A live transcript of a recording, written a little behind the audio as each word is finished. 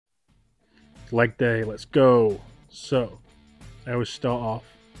Leg day, let's go. So, I always start off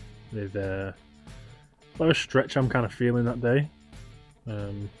with whatever stretch I'm kind of feeling that day.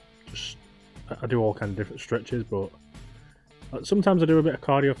 Just I do all kind of different stretches, but sometimes I do a bit of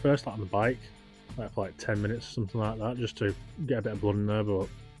cardio first, like on the bike, like for like 10 minutes, something like that, just to get a bit of blood in there. But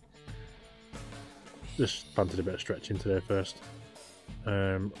just fancied a bit of stretching today first.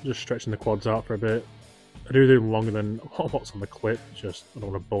 Just stretching the quads out for a bit. I do them longer than what's on the clip. Just I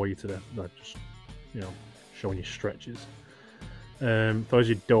don't want to bore you to death. Just showing you stretches. For those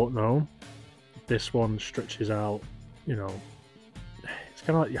you don't know, this one stretches out. It's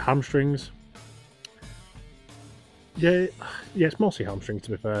kind of like your hamstrings. Yeah, it's mostly hamstrings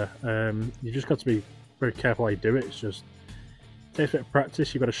to be fair. You just got to be very careful how you do it. It takes a bit of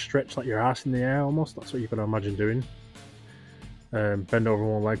practice. You've got to stretch like your ass in the air almost. That's what you've got to imagine doing. Bend over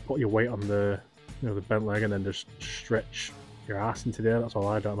one leg, put your weight on the bent leg, and then just stretch your ass into the air. That's all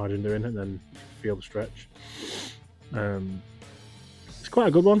I don't imagine doing, and then feel the stretch. It's quite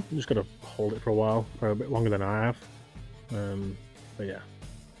a good one. You just got to hold it for a while, for a bit longer than I have. But yeah.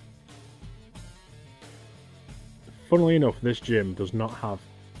 Funnily enough, this gym does not have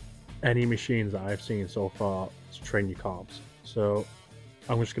any machines that I've seen so far to train your carbs. So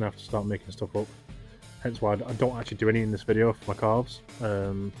I'm just going to have to start making stuff up. Hence why I don't actually do any in this video for my carbs.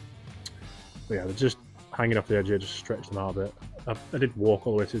 But yeah, they're just hanging off the edge here, just stretch them out a bit. I did walk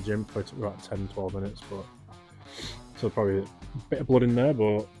all the way to the gym, probably took about 10-12 minutes, but so probably a bit of blood in there,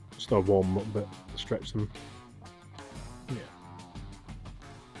 but still warm up a bit to stretch them. Yeah.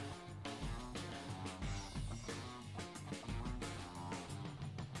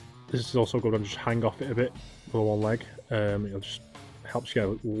 This is also good on just hang off it a bit with one leg. It'll just helps you get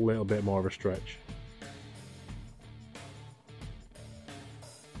a little bit more of a stretch.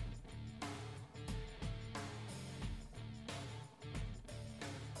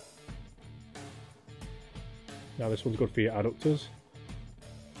 Now this one's good for your adductors.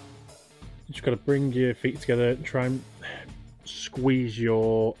 You just got to bring your feet together and try and squeeze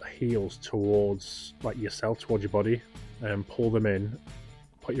your heels towards yourself, towards your body, and pull them in.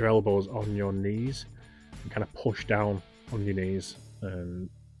 Put your elbows on your knees and kind of push down on your knees, and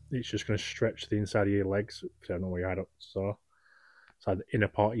it's just going to stretch the inside of your legs. If you don't know where your adductors are, it's like the inner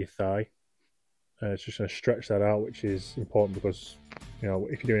part of your thigh. It's just going to stretch that out, which is important because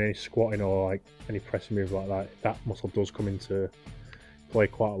if you're doing any squatting or any pressing moves like that, that muscle does come into play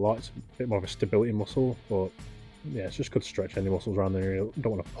quite a lot. It's a bit more of a stability muscle, but yeah, it's just good to stretch any muscles around there. You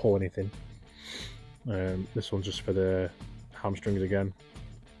don't want to pull anything. This one's just for the hamstrings again.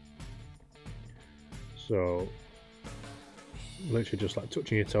 So literally just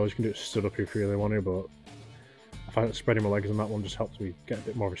touching your toes. You can do it stood up if you really want to, but I find that spreading my legs on that one just helps me get a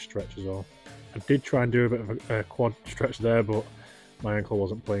bit more of a stretch as well. I did try and do a bit of a quad stretch there, but my ankle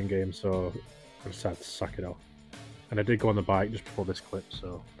wasn't playing games, so I decided to sack it off. And I did go on the bike just before this clip,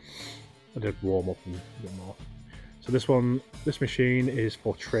 so I did warm up and a bit more. So this machine is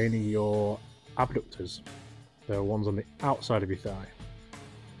for training your abductors. The ones on the outside of your thigh.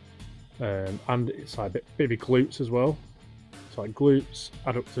 And it's like a bit of your glutes as well. So like glutes,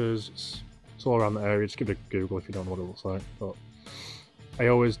 adductors, it's all around the area. Just give it a Google if you don't know what it looks like. But I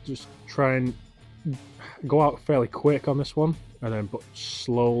always just try and go out fairly quick on this one, and then but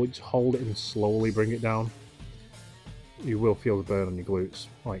slowly, just hold it and slowly bring it down. You will feel the burn on your glutes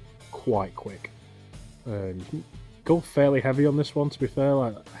quite quick. You can go fairly heavy on this one, to be fair.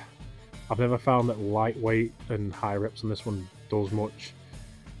 I've never found that lightweight and high reps on this one does much.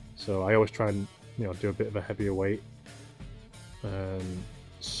 So I always try and do a bit of a heavier weight.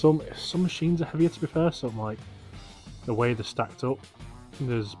 Some machines are heavier, to be fair. So the way they're stacked up.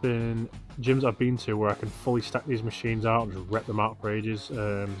 There's been gyms I've been to where I can fully stack these machines out and just rep them out for ages.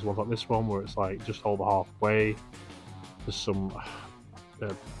 There's ones like this one where it's just over halfway. There's some.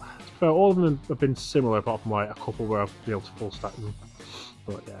 All of them have been similar, apart from a couple where I've been able to full stack them.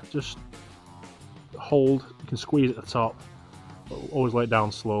 But yeah, just hold. You can squeeze at the top. But always lay it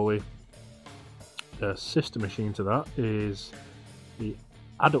down slowly. The sister machine to that is the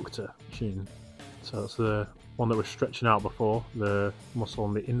adductor machine. So that's the one that was stretching out before, the muscle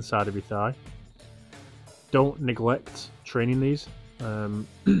on the inside of your thigh. Don't neglect training these. A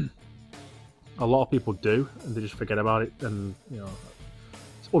lot of people do, and they just forget about it, and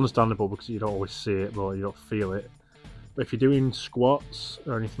it's understandable because you don't always see it, but you don't feel it. But if you're doing squats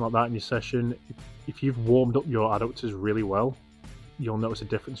or anything like that in your session, if you've warmed up your adductors really well, you'll notice a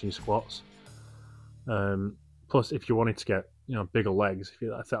difference in your squats. Plus, if you wanted to get bigger legs,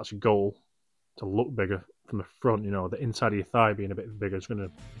 if that's your goal, to look bigger from the front, the inside of your thigh being a bit bigger is going to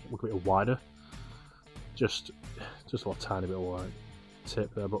look a bit wider. Just a tiny bit of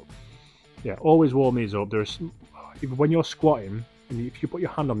tip there, but Yeah, always warm these up. There's when you're squatting, and if you put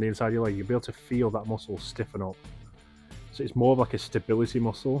your hand on the inside of your leg, you'll be able to feel that muscle stiffen up. So it's more of like a stability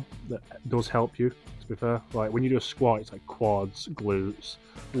muscle that does help you, to be fair. Like when you do a squat, it's like quads, glutes,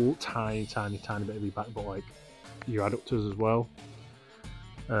 tiny bit of your back, but like your adductors as well.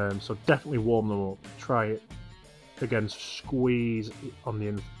 So definitely warm them up. Try it. Again, squeeze on the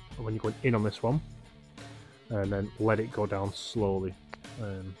in when you're going in on this one, and then let it go down slowly.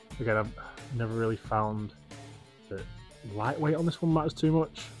 Again, I've never really found that lightweight on this one matters too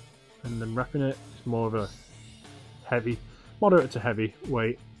much, and then wrapping it is more of a heavy, moderate to heavy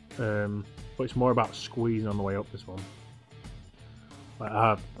weight, but it's more about squeezing on the way up this one. Like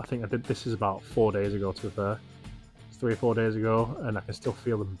I think I did this is about 4 days ago, to be fair. It's 3 or 4 days ago, and I can still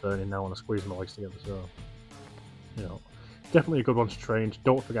feel them burning now when I squeeze my legs together. So, you know, definitely a good one to train.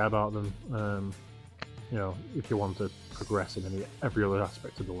 Don't forget about them. You know, if you want to progress in every other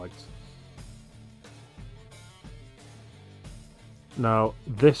aspect of the legs. Now,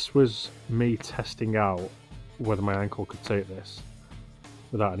 this was me testing out whether my ankle could take this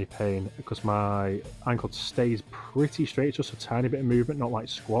without any pain, because my ankle stays pretty straight. It's just a tiny bit of movement, not like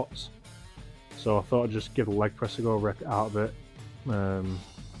squats. So I thought I'd just give the leg press a go, rep it out a bit.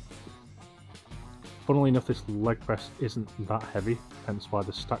 Funnily enough, this leg press isn't that heavy, hence why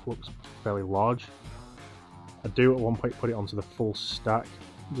the stack looks fairly large. I do at one point put it onto the full stack,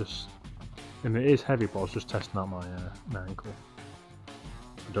 and it is heavy, but I was just testing out my ankle.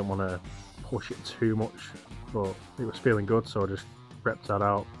 I don't want to push it too much, but it was feeling good, so I just repped that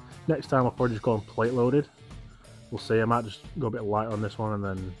out. Next time I'll probably just go on plate loaded. We'll see. I might just go a bit light on this one, and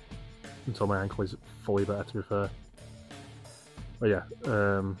then until my ankle is fully better, to be fair. But yeah,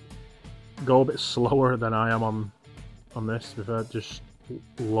 go a bit slower than I am on this, to be fair. Just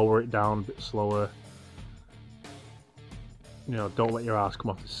lower it down a bit slower. You know, don't let your ass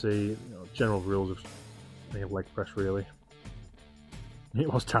come off the seat. You know, general rules of leg press, really.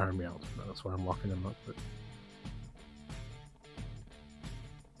 It was tiring me out, that's why I'm laughing at that. But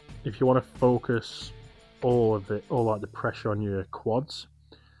if you want to focus all like the pressure on your quads,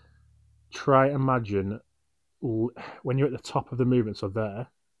 try imagine when you're at the top of the movement, so there,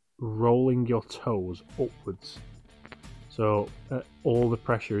 rolling your toes upwards. So all the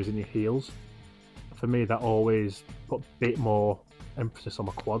pressure is in your heels. For me, that always put a bit more emphasis on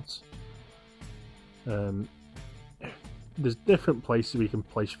my quads. There's different places where you can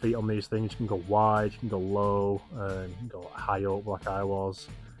place your feet on these things. You can go wide, you can go low, you can go high up like I was.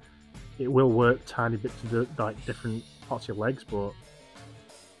 It will work tiny bits to do like different parts of your legs, but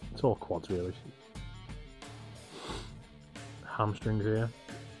it's all quads really. Hamstrings here.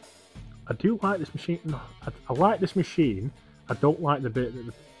 I do like this machine. No, I like this machine. I don't like the bit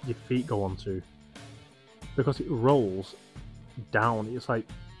that your feet go onto, because it rolls down. It's like,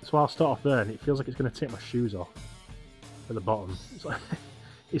 so I'll start off there and it feels like it's going to take my shoes off at the bottom. It's like,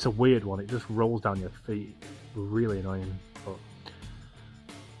 it's a weird one. It just rolls down your feet. Really annoying. But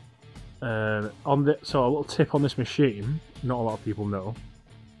so a little tip on this machine, not a lot of people know,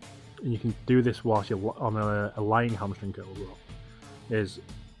 and you can do this whilst you're on a lying hamstring curl as well, is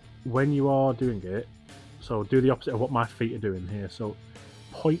when you are doing it, so do the opposite of what my feet are doing here. So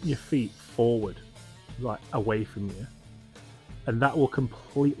point your feet forward, like away from you, and that will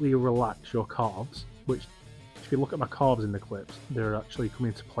completely relax your calves, which, if you look at my calves in the clips, they're actually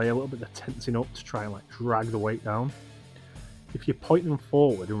coming into play a little bit. They're tensing up to try and like drag the weight down. If you point them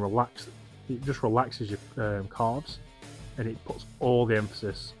forward and relax, it just relaxes your calves, and it puts all the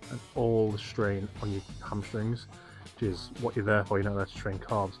emphasis and all the strain on your hamstrings, which is what you're there for. You're not there to train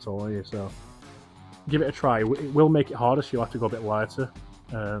calves at all, are you? So give it a try. It will make it harder, so you'll have to go a bit lighter.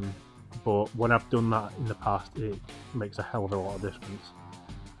 But when I've done that in the past, it makes a hell of a lot of difference.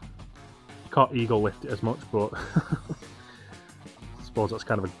 You can't ego lift it as much, but I suppose that's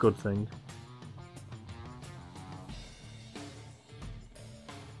kind of a good thing.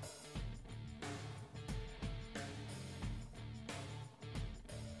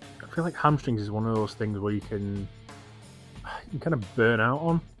 I feel like hamstrings is one of those things where you can kind of burn out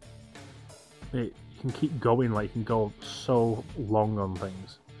on. You can keep going, like you can go so long on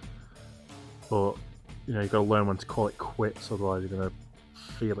things, but you know, you got to learn when to call it quits, otherwise you're gonna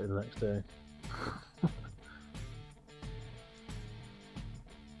feel it the next day.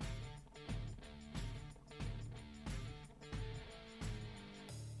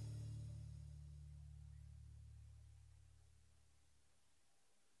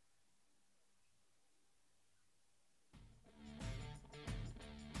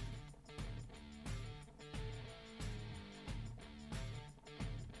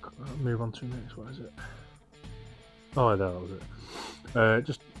 Move on to the next. What is it? Oh, that was it.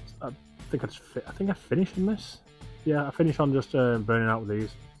 Just I think I finished in this. Yeah, I finished on just burning out with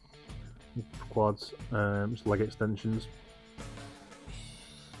these quads, just leg extensions.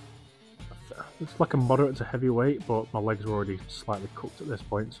 It's like a moderate to heavy weight, but my legs were already slightly cooked at this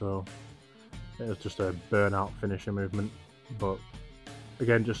point, so it was just a burnout finisher movement. But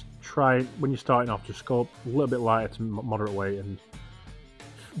again, just try when you're starting off, just go a little bit lighter to moderate weight and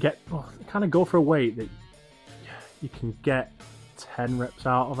kind of go for a weight that you can get 10 reps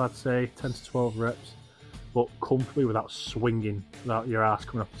out of. I'd say 10 to 12 reps, but comfortably without swinging, without your ass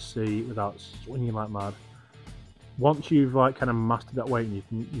coming off the seat, without swinging like mad. Once you've like kind of mastered that weight and you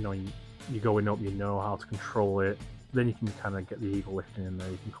can, you're going up, you know how to control it, then you can kind of get the eagle lifting in there.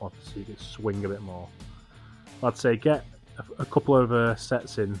 You can come off the seat, you can swing a bit more. I'd say get a couple of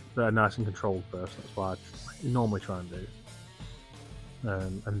sets in that are nice and controlled first. That's what I normally try and do.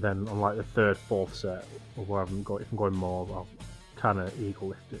 And then on like the third, fourth set, or where if I'm going more, I'll kind of eagle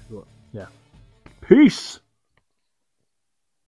lift it. But yeah, peace.